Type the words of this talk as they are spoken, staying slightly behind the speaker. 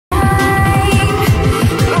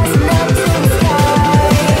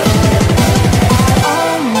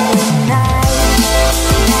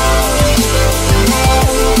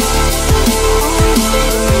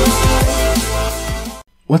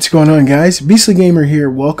What's going on, guys? Beastlygamer here.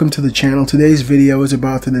 Welcome to the channel. Today's video is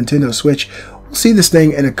about the Nintendo Switch. We'll see this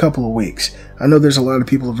thing in a couple of weeks. I know there's a lot of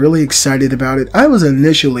people really excited about it. I was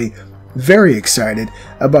initially very excited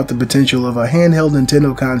about the potential of a handheld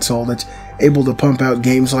Nintendo console that's able to pump out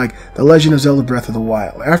games like The Legend of Zelda Breath of the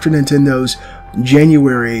Wild. After Nintendo's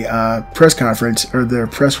January press conference, or their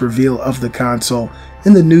press reveal of the console,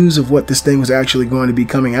 and the news of what this thing was actually going to be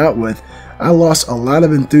coming out with, I lost a lot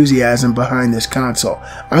of enthusiasm behind this console.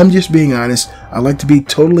 I'm just being honest. I like to be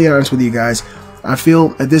totally honest with you guys. I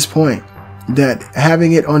feel at this point that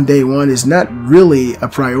having it on day one is not really a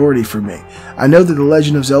priority for me. I know that The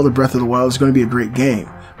Legend of Zelda Breath of the Wild is going to be a great game,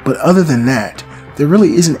 but other than that, there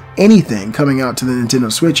really isn't anything coming out to the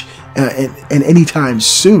Nintendo Switch and anytime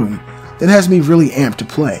soon that has me really amped to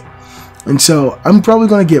play. And so I'm probably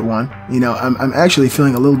going to get one. You know, I'm actually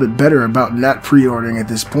feeling a little bit better about not pre-ordering at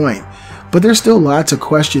this point. But there's still lots of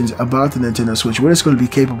questions about the Nintendo Switch, what it's going to be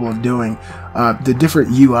capable of doing, the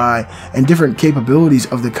different UI and different capabilities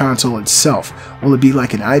of the console itself. Will it be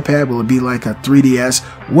like an iPad? Will it be like a 3DS?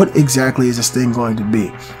 What exactly is this thing going to be?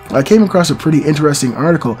 I came across a pretty interesting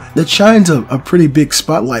article that shines a pretty big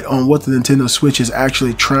spotlight on what the Nintendo Switch is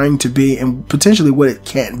actually trying to be and potentially what it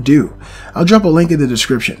can't do. I'll drop a link in the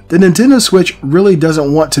description. The Nintendo Switch really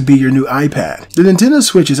doesn't want to be your new iPad. The Nintendo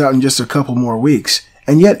Switch is out in just a couple more weeks.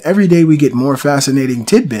 And yet, every day we get more fascinating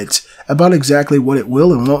tidbits about exactly what it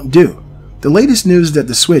will and won't do. The latest news is that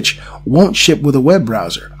the Switch won't ship with a web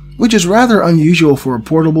browser, which is rather unusual for a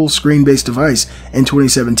portable, screen-based device in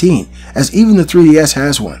 2017, as even the 3DS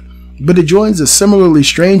has one. But it joins the similarly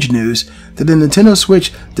strange news that the Nintendo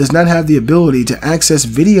Switch does not have the ability to access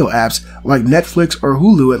video apps like Netflix or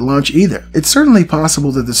Hulu at launch either. It's certainly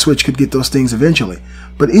possible that the Switch could get those things eventually,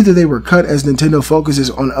 but either they were cut as Nintendo focuses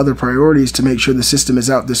on other priorities to make sure the system is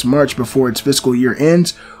out this March before its fiscal year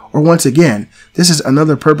ends, or once again, this is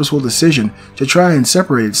another purposeful decision to try and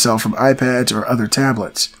separate itself from iPads or other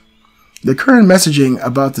tablets. The current messaging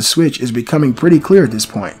about the Switch is becoming pretty clear at this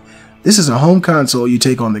point. This is a home console you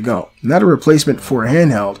take on the go, not a replacement for a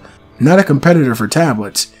handheld, not a competitor for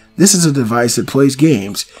tablets. This is a device that plays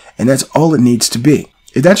games, and that's all it needs to be.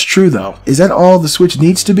 If that's true though, is that all the Switch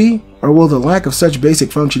needs to be? Or will the lack of such basic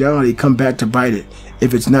functionality come back to bite it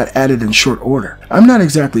if it's not added in short order? I'm not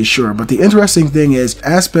exactly sure, but the interesting thing is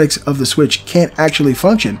aspects of the Switch can't actually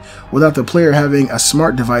function without the player having a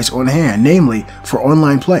smart device on hand, namely for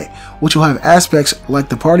online play, which will have aspects like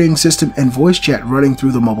the partying system and voice chat running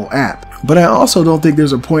through the mobile app. But I also don't think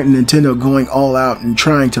there's a point in Nintendo going all out and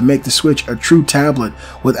trying to make the Switch a true tablet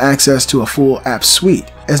with access to a full app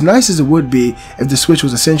suite. As nice as it would be if the Switch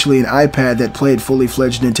was essentially an iPad that played fully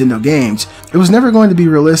fledged Nintendo games, it was never going to be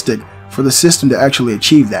realistic for the system to actually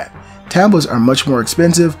achieve that. Tablets are much more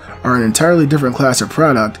expensive, are an entirely different class of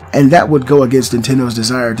product, and that would go against Nintendo's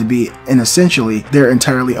desire to be in essentially their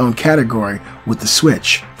entirely own category with the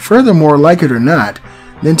Switch. Furthermore, like it or not,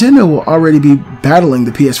 Nintendo will already be battling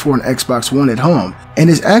the PS4 and Xbox One at home, and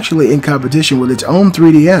is actually in competition with its own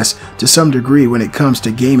 3DS to some degree when it comes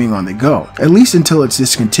to gaming on the go, at least until it's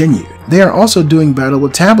discontinued. They are also doing battle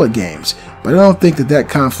with tablet games, but I don't think that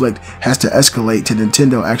conflict has to escalate to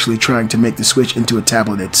Nintendo actually trying to make the Switch into a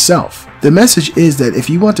tablet itself. The message is that if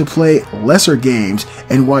you want to play lesser games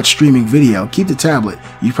and watch streaming video, keep the tablet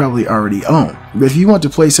you probably already own. But if you want to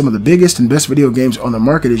play some of the biggest and best video games on the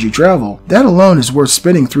market as you travel, that alone is worth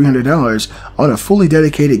spending $300 on a fully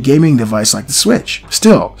dedicated gaming device like the Switch.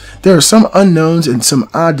 Still, there are some unknowns and some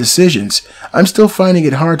odd decisions. I'm still finding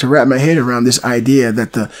it hard to wrap my head around this idea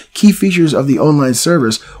that the key features of the online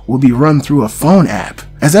service will be run through a phone app,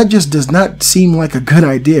 as that just does not seem like a good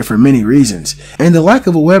idea for many reasons. And the lack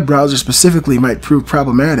of a web browser specifically might prove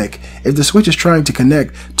problematic if the Switch is trying to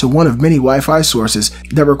connect to one of many Wi-Fi sources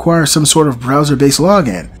that require some sort of browser-based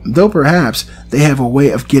login, though perhaps they have a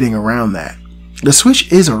way of getting around that. The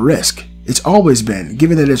Switch is a risk. It's always been,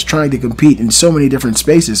 given that it's trying to compete in so many different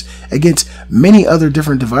spaces against many other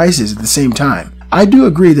different devices at the same time. I do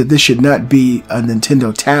agree that this should not be a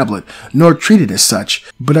Nintendo tablet, nor treated as such,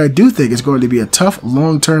 but I do think it's going to be a tough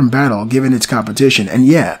long-term battle given its competition, and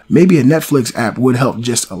yeah, maybe a Netflix app would help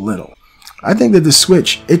just a little. I think that the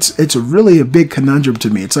Switch, it's really a big conundrum to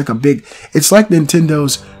me. It's like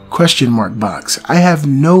Nintendo's question mark box. I have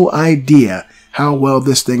no idea how well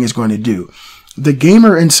this thing is going to do. The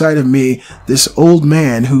gamer inside of me, this old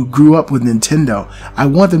man who grew up with Nintendo, I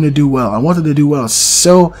want them to do well. I want them to do well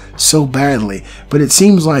so badly. But it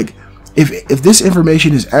seems like if this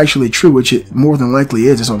information is actually true, which it more than likely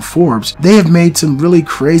is, it's on Forbes, they have made some really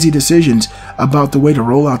crazy decisions about the way to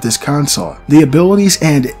roll out this console. The abilities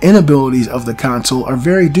and inabilities of the console are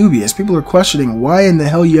very dubious. People are questioning why in the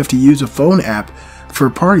hell you have to use a phone app for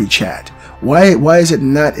party chat? Why is it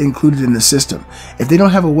not included in the system? If they don't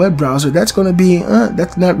have a web browser, that's going to be,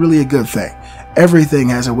 that's not really a good thing. Everything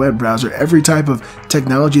has a web browser. Every type of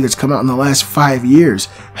technology that's come out in the last 5 years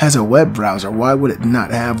has a web browser. Why would it not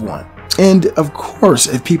have one? And of course,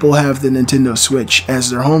 if people have the Nintendo Switch as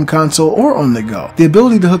their home console or on the go, the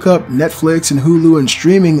ability to hook up Netflix and Hulu and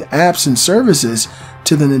streaming apps and services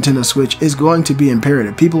to the Nintendo Switch is going to be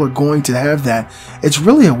imperative. People are going to have that. It's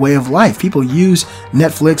really a way of life. People use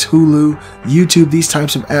Netflix, Hulu, YouTube, these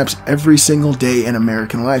types of apps every single day in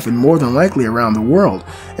American life, and more than likely around the world.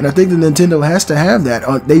 And I think that Nintendo has to have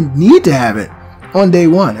that. They need to have it on day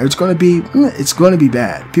one. It's going to be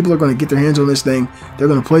bad. People are going to get their hands on this thing. They're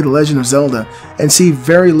going to play The Legend of Zelda and see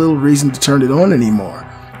very little reason to turn it on anymore.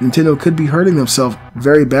 Nintendo could be hurting themselves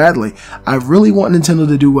very badly. I really want Nintendo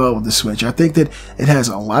to do well with the Switch. I think that it has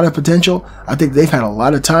a lot of potential. I think they've had a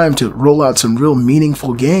lot of time to roll out some real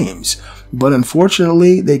meaningful games. But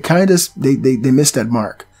unfortunately, they missed that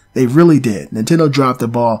mark. They really did. Nintendo dropped the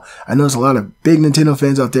ball. I know there's a lot of big Nintendo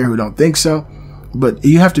fans out there who don't think so, but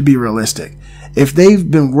you have to be realistic. If they've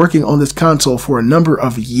been working on this console for a number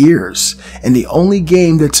of years, and the only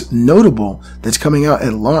game that's notable that's coming out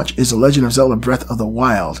at launch is The Legend of Zelda Breath of the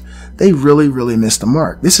Wild, they really missed the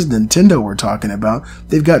mark. This is Nintendo we're talking about.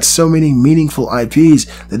 They've got so many meaningful IPs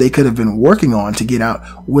that they could have been working on to get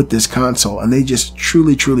out with this console, and they just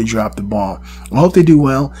truly dropped the ball. I hope they do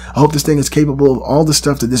well. I hope this thing is capable of all the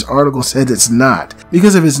stuff that this article said it's not.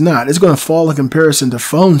 Because if it's not, it's going to fall in comparison to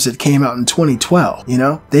phones that came out in 2012. You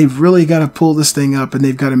know, they've really got to pull this thing up, and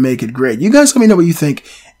they've got to make it great. You guys let me know what you think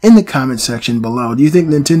in the comment section below. Do you think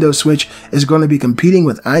Nintendo Switch is going to be competing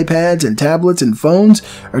with iPads and tablets and phones,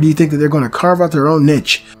 or do you think that they're going to carve out their own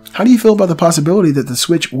niche? How do you feel about the possibility that the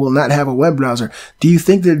Switch will not have a web browser? Do you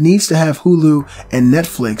think that it needs to have Hulu and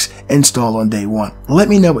Netflix installed on day one? Let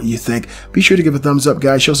me know what you think. Be sure to give a thumbs up,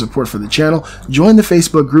 guys. Show support for the channel. Join the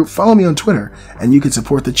Facebook group. Follow me on Twitter. And you can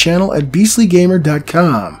support the channel at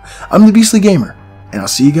beastlygamer.com. I'm the Beastly Gamer, and I'll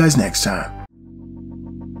see you guys next time.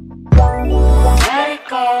 Let it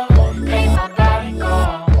go.